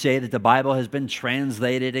 commonly say that the Bible has been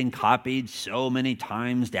translated and copied so many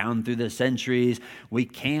times down through the centuries, we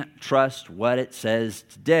can't trust what it says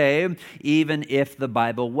today, even if the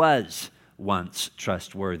Bible was once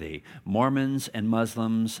trustworthy. Mormons and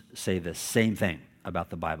Muslims say the same thing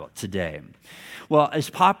about the Bible today. Well, as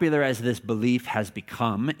popular as this belief has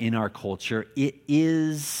become in our culture, it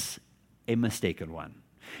is a mistaken one.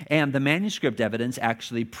 And the manuscript evidence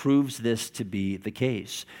actually proves this to be the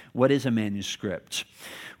case. What is a manuscript?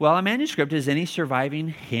 Well, a manuscript is any surviving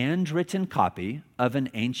handwritten copy of an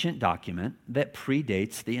ancient document that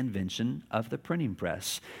predates the invention of the printing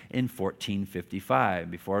press in 1455.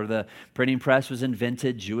 Before the printing press was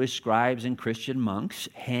invented, Jewish scribes and Christian monks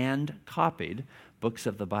hand-copied books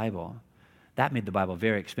of the Bible. That made the Bible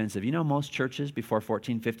very expensive. You know, most churches before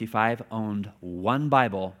 1455 owned one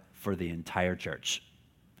Bible for the entire church,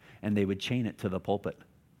 and they would chain it to the pulpit.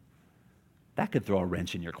 That could throw a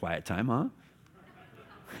wrench in your quiet time,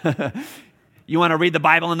 huh? You want to read the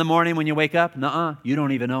Bible in the morning when you wake up? Nuh-uh, you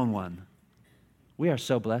don't even own one. We are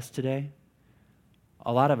so blessed today.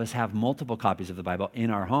 A lot of us have multiple copies of the Bible in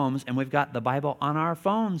our homes, and we've got the Bible on our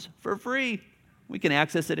phones for free. We can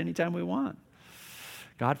access it anytime we want.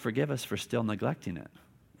 God forgive us for still neglecting it.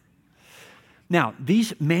 Now,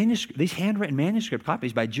 these handwritten manuscript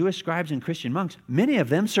copies by Jewish scribes and Christian monks, many of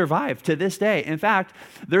them survive to this day. In fact,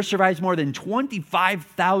 there survives more than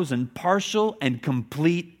 25,000 partial and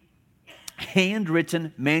complete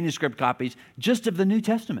handwritten manuscript copies just of the New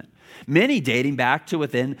Testament, many dating back to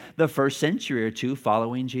within the first century or two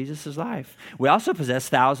following Jesus' life. We also possess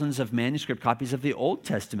thousands of manuscript copies of the Old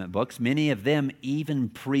Testament books, many of them even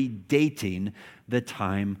predating the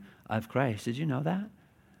time of Christ. Did you know that?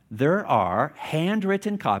 There are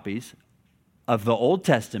handwritten copies of the Old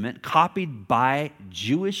Testament copied by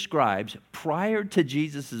Jewish scribes prior to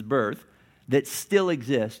Jesus' birth that still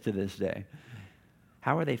exist to this day.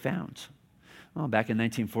 How are they found? Well, back in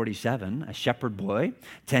 1947, a shepherd boy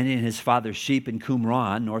tending his father's sheep in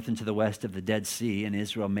Qumran, north and to the west of the Dead Sea in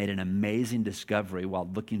Israel, made an amazing discovery while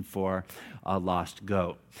looking for a lost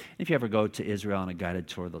goat. If you ever go to Israel on a guided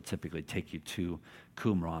tour, they'll typically take you to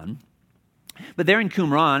Qumran. But there in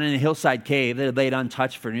Qumran, in a hillside cave that had laid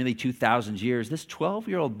untouched for nearly 2,000 years, this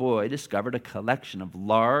 12-year-old boy discovered a collection of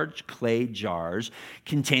large clay jars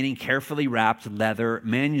containing carefully wrapped leather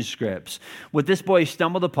manuscripts. What this boy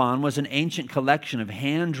stumbled upon was an ancient collection of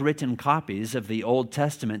handwritten copies of the Old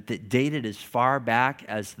Testament that dated as far back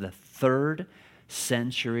as the 3rd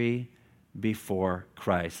century before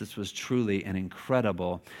Christ. This was truly an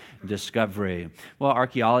incredible discovery. Well,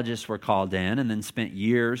 archaeologists were called in and then spent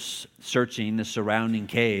years searching the surrounding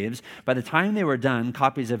caves. By the time they were done,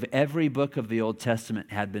 copies of every book of the Old Testament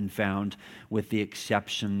had been found, with the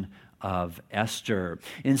exception of Esther.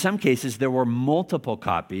 In some cases, there were multiple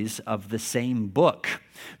copies of the same book.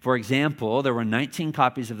 For example, there were 19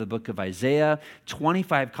 copies of the book of Isaiah,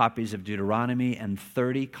 25 copies of Deuteronomy, and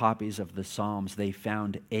 30 copies of the Psalms. They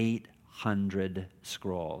found 800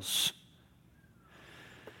 scrolls.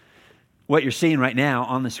 What you're seeing right now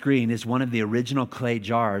on the screen is one of the original clay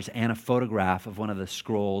jars and a photograph of one of the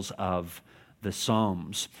scrolls of the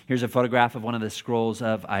Psalms. Here's a photograph of one of the scrolls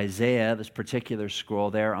of Isaiah. This particular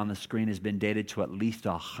scroll there on the screen has been dated to at least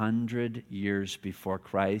 100 years before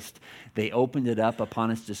Christ. They opened it up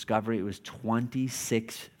upon its discovery. It was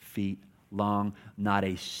 26 feet long, not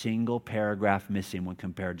a single paragraph missing when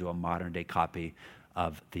compared to a modern-day copy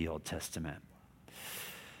of the Old Testament.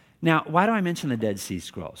 Now, why do I mention the Dead Sea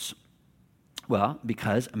Scrolls? Well,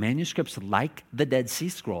 because manuscripts like the Dead Sea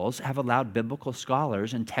Scrolls have allowed biblical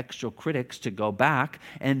scholars and textual critics to go back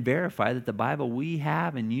and verify that the Bible we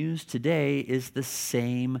have and use today is the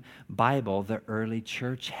same Bible the early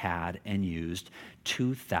church had and used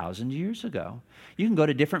 2,000 years ago. You can go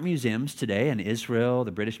to different museums today in Israel.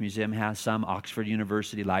 The British Museum has some. Oxford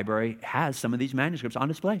University Library has some of these manuscripts on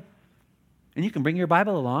display. And you can bring your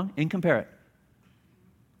Bible along and compare it.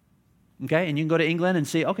 Okay, and you can go to England and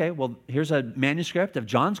see, okay, well, here's a manuscript of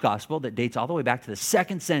John's Gospel that dates all the way back to the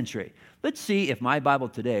 2nd century. Let's see if my Bible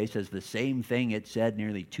today says the same thing it said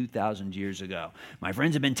nearly 2,000 years ago. My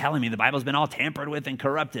friends have been telling me the Bible's been all tampered with and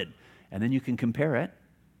corrupted. And then you can compare it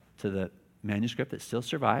to the manuscript that still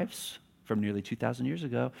survives from nearly 2,000 years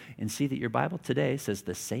ago and see that your Bible today says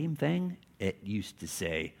the same thing it used to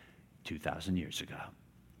say 2,000 years ago.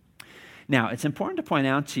 Now, it's important to point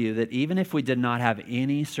out to you that even if we did not have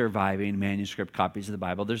any surviving manuscript copies of the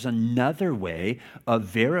Bible, there's another way of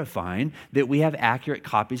verifying that we have accurate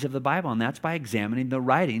copies of the Bible, and that's by examining the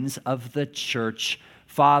writings of the church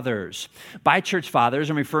fathers. By church fathers,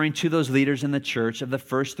 I'm referring to those leaders in the church of the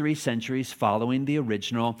first 3 centuries following the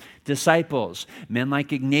original disciples. Men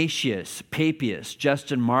like Ignatius, Papias,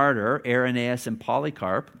 Justin Martyr, Irenaeus, and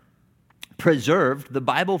Polycarp. preserved the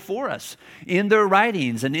Bible for us in their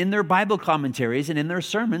writings and in their Bible commentaries and in their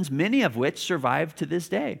sermons, many of which survive to this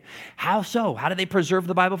day. How so? How do they preserve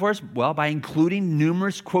the Bible for us? Well, by including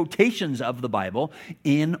numerous quotations of the Bible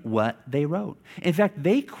in what they wrote. In fact,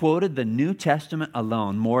 they quoted the New Testament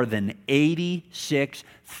alone more than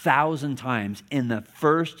 86,000 times in the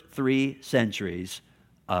first 3 centuries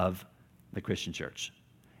of the Christian church.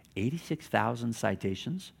 86,000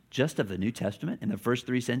 citations just of the New Testament in the first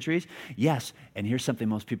 3 centuries? Yes, and here's something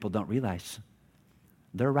most people don't realize.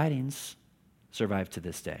 Their writings survive to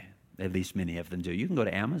this day. At least many of them do. You can go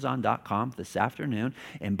to Amazon.com this afternoon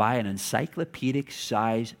and buy an encyclopedic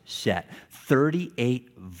size set,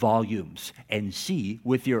 38 volumes, and see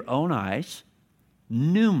with your own eyes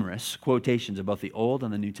numerous quotations of both the Old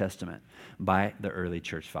and the New Testament by the early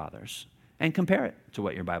church fathers. And compare it to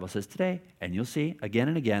what your Bible says today, and you'll see again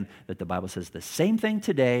and again that the Bible says the same thing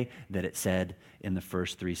today that it said in the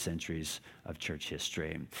first 3 centuries of church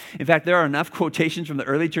history. In fact, there are enough quotations from the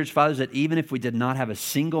early church fathers that even if we did not have a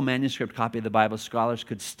single manuscript copy of the Bible, scholars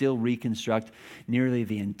could still reconstruct nearly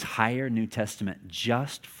the entire New Testament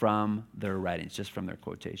just from their writings, just from their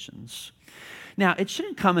quotations. Now, it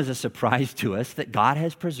shouldn't come as a surprise to us that God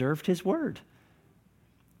has preserved His Word.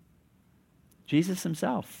 Jesus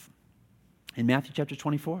Himself, in Matthew chapter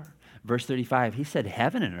 24, verse 35, He said,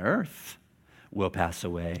 "Heaven and earth will pass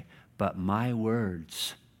away, but my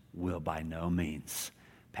words will by no means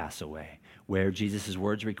pass away." Where Jesus'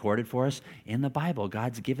 words recorded for us? In the Bible.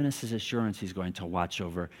 God's given us His assurance He's going to watch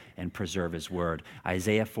over and preserve His Word.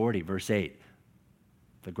 Isaiah 40, verse 8,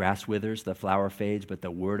 "The grass withers, the flower fades, but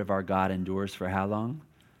the word of our God endures for how long?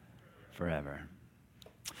 Forever."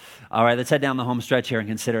 All right, let's head down the home stretch here and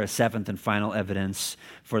consider a 7th and final evidence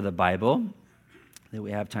for the Bible that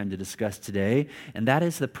we have time to discuss today, and that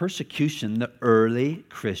is the persecution the early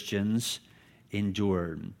Christians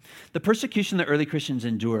endured. The persecution the early Christians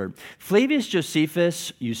endured. Flavius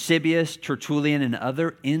Josephus, Eusebius, Tertullian, and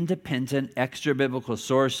other independent extra-biblical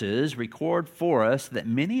sources record for us that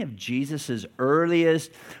many of Jesus'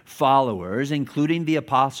 earliest followers, including the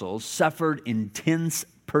apostles, suffered intense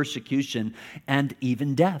persecution and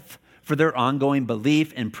even death for their ongoing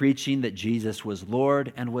belief and preaching that Jesus was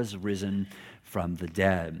Lord and was risen from the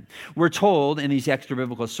dead. We're told in these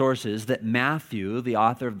extra-biblical sources that Matthew, the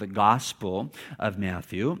author of the Gospel of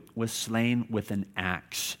Matthew, was slain with an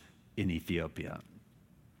axe in Ethiopia.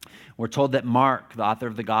 We're told that Mark, the author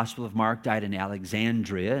of the Gospel of Mark, died in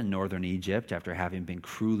Alexandria in northern Egypt after having been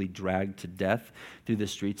cruelly dragged to death through the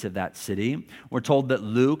streets of that city. We're told that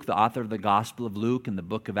Luke, the author of the Gospel of Luke in the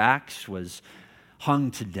book of Acts, was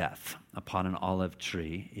hung to death upon an olive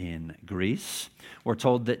tree in Greece. We're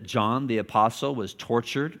told that John the apostle was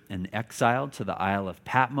tortured and exiled to the Isle of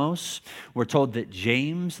Patmos. We're told that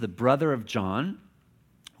James, the brother of John,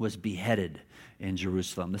 was beheaded in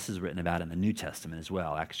Jerusalem. This is written about in the New Testament as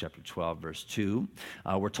well, Acts chapter 12, verse 2.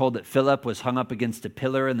 We're told that Philip was hung up against a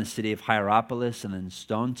pillar in the city of Hierapolis and then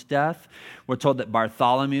stoned to death. We're told that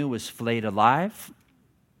Bartholomew was flayed alive.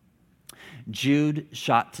 Jude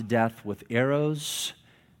shot to death with arrows.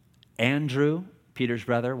 Andrew, Peter's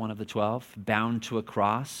brother, one of the 12, bound to a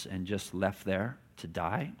cross and just left there to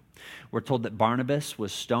die. We're told that Barnabas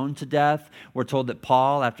was stoned to death. We're told that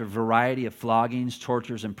Paul, after a variety of floggings,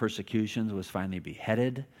 tortures, and persecutions, was finally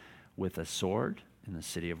beheaded with a sword in the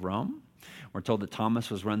city of Rome. We're told that Thomas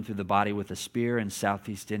was run through the body with a spear in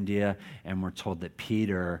southeast India. And we're told that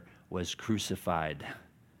Peter was crucified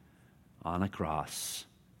on a cross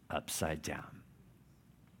upside down.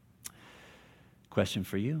 Question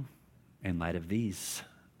for you. In light of these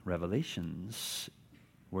revelations,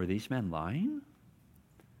 were these men lying?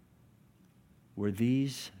 Were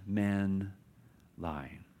these men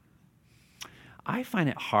lying? I find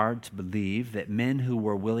it hard to believe that men who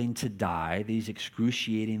were willing to die, these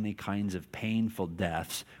excruciatingly kinds of painful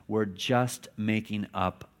deaths, were just making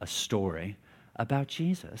up a story about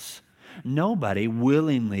Jesus. Nobody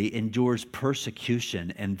willingly endures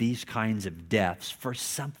persecution and these kinds of deaths for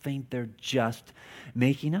something they're just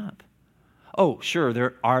making up. Oh, sure,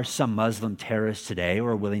 there are some Muslim terrorists today who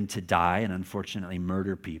are willing to die and unfortunately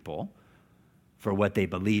murder people for what they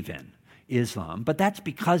believe in, Islam. But that's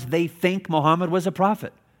because they think Muhammad was a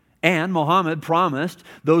prophet. And Muhammad promised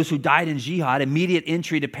those who died in jihad immediate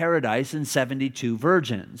entry to paradise and 72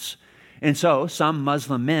 virgins. And so some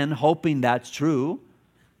Muslim men, hoping that's true,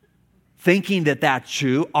 thinking that that's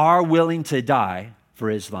true, are willing to die for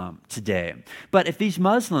Islam today. But if these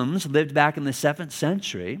Muslims lived back in the 7th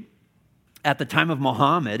century, at the time of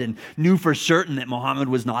Muhammad, and knew for certain that Muhammad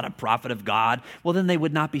was not a prophet of God, well, then they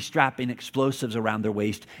would not be strapping explosives around their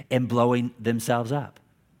waist and blowing themselves up.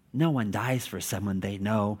 No one dies for someone they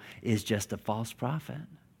know is just a false prophet.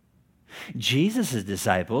 Jesus'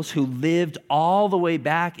 disciples, who lived all the way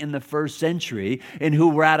back in the first century and who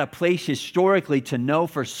were at a place historically to know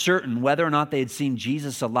for certain whether or not they had seen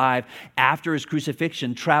Jesus alive after his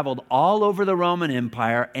crucifixion, traveled all over the Roman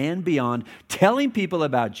Empire and beyond, telling people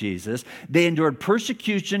about Jesus. They endured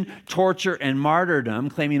persecution, torture, and martyrdom,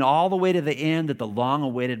 claiming all the way to the end that the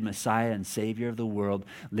long-awaited Messiah and Savior of the world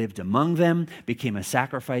lived among them, became a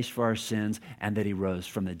sacrifice for our sins, and that he rose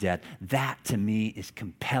from the dead. That, to me, is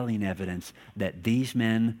compelling evidence that these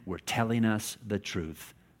men were telling us the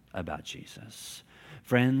truth about Jesus.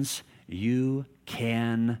 Friends, you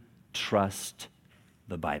can trust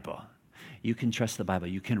the Bible. You can trust the Bible.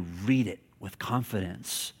 You can read it with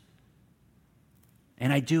confidence.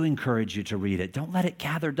 And I do encourage you to read it. Don't let it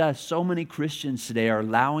gather dust. So many Christians today are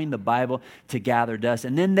allowing the Bible to gather dust,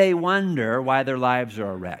 and then they wonder why their lives are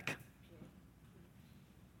a wreck.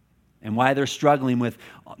 And why they're struggling with,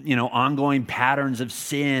 ongoing patterns of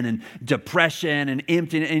sin and depression and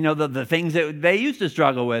emptiness, the things that they used to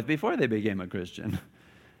struggle with before they became a Christian.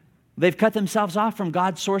 They've cut themselves off from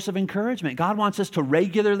God's source of encouragement. God wants us to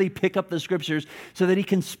regularly pick up the scriptures so that he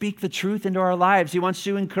can speak the truth into our lives. He wants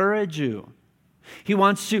to encourage you. He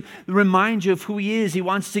wants to remind you of who he is. He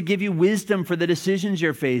wants to give you wisdom for the decisions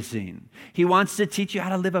you're facing. He wants to teach you how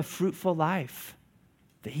to live a fruitful life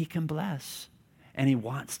that he can bless. And he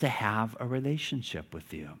wants to have a relationship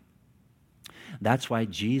with you. That's why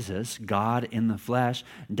Jesus, God in the flesh,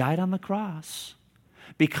 died on the cross.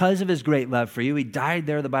 Because of his great love for you, he died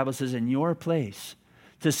there, the Bible says, in your place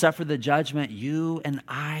to suffer the judgment you and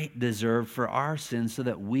I deserve for our sins so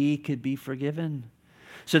that we could be forgiven,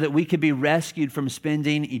 so that we could be rescued from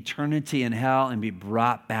spending eternity in hell and be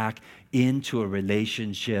brought back into a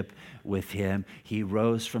relationship with him. He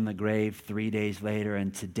rose from the grave 3 days later,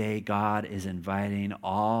 and today God is inviting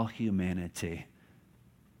all humanity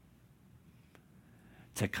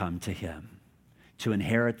to come to him, to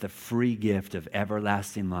inherit the free gift of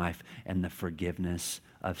everlasting life and the forgiveness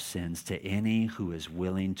of sins to any who is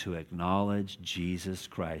willing to acknowledge Jesus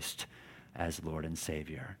Christ as Lord and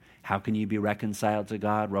Savior. How can you be reconciled to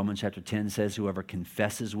God? Romans chapter 10 says, whoever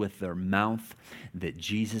confesses with their mouth that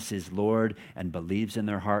Jesus is Lord and believes in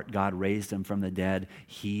their heart God raised him from the dead,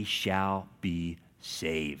 he shall be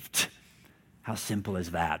saved. How simple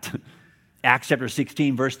is that? Acts chapter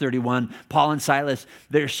 16, verse 31, Paul and Silas,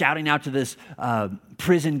 they're shouting out to this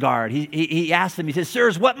prison guard. He asked them, he says,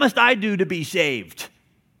 sirs, what must I do to be saved?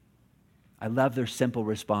 I love their simple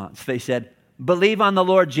response. They said, believe on the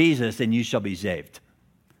Lord Jesus and you shall be saved.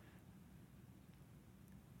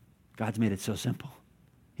 God's made it so simple.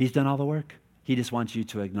 He's done all the work. He just wants you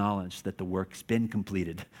to acknowledge that the work's been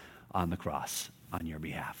completed on the cross on your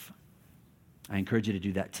behalf. I encourage you to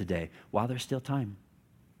do that today while there's still time.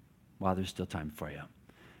 While there's still time for you.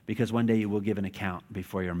 Because one day you will give an account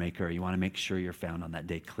before your Maker. You want to make sure you're found on that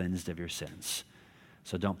day cleansed of your sins.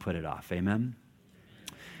 So don't put it off. Amen?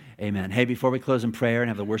 Amen. Hey, before we close in prayer and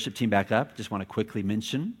have the worship team back up, just want to quickly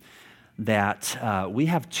mention that we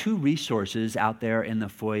have 2 resources out there in the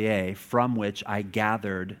foyer from which I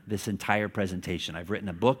gathered this entire presentation. I've written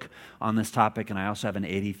a book on this topic, and I also have an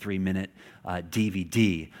 83-minute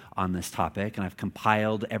DVD on this topic, and I've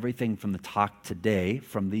compiled everything from the talk today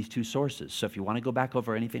from these 2 sources. So if you want to go back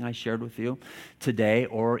over anything I shared with you today,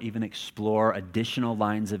 or even explore additional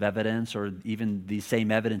lines of evidence, or even these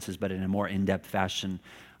same evidences but in a more in-depth fashion,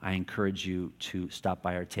 I encourage you to stop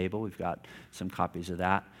by our table. We've got some copies of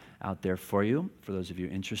that out there for you, for those of you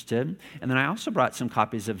interested. And then I also brought some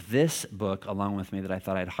copies of this book along with me that I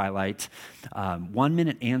thought I'd highlight.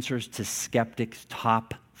 1-minute Answers to Skeptics'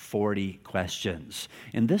 Top 40 Questions.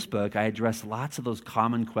 In this book, I address lots of those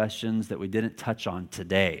common questions that we didn't touch on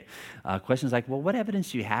today. Questions like, well, what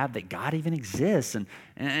evidence do you have that God even exists? And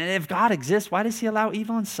if God exists, why does he allow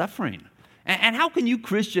evil and suffering? And how can you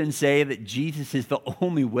Christians say that Jesus is the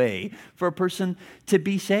only way for a person to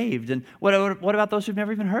be saved? And what about those who've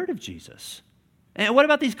never even heard of Jesus? And what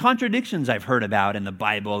about these contradictions I've heard about in the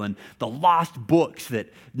Bible and the lost books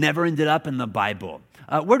that never ended up in the Bible?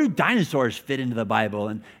 Where do dinosaurs fit into the Bible?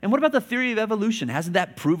 And what about the theory of evolution? Hasn't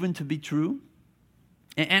that proven to be true?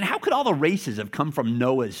 And how could all the races have come from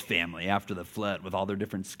Noah's family after the flood with all their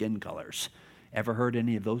different skin colors? Ever heard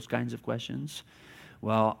any of those kinds of questions?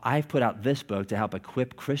 Well, I've put out this book to help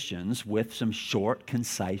equip Christians with some short,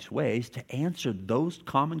 concise ways to answer those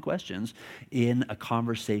common questions in a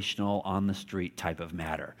conversational, on-the-street type of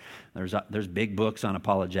matter. There's big books on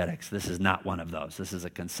apologetics. This is not one of those. This is a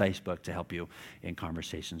concise book to help you in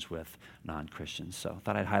conversations with non-Christians. So I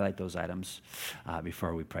thought I'd highlight those items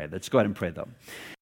before we pray. Let's go ahead and pray, though.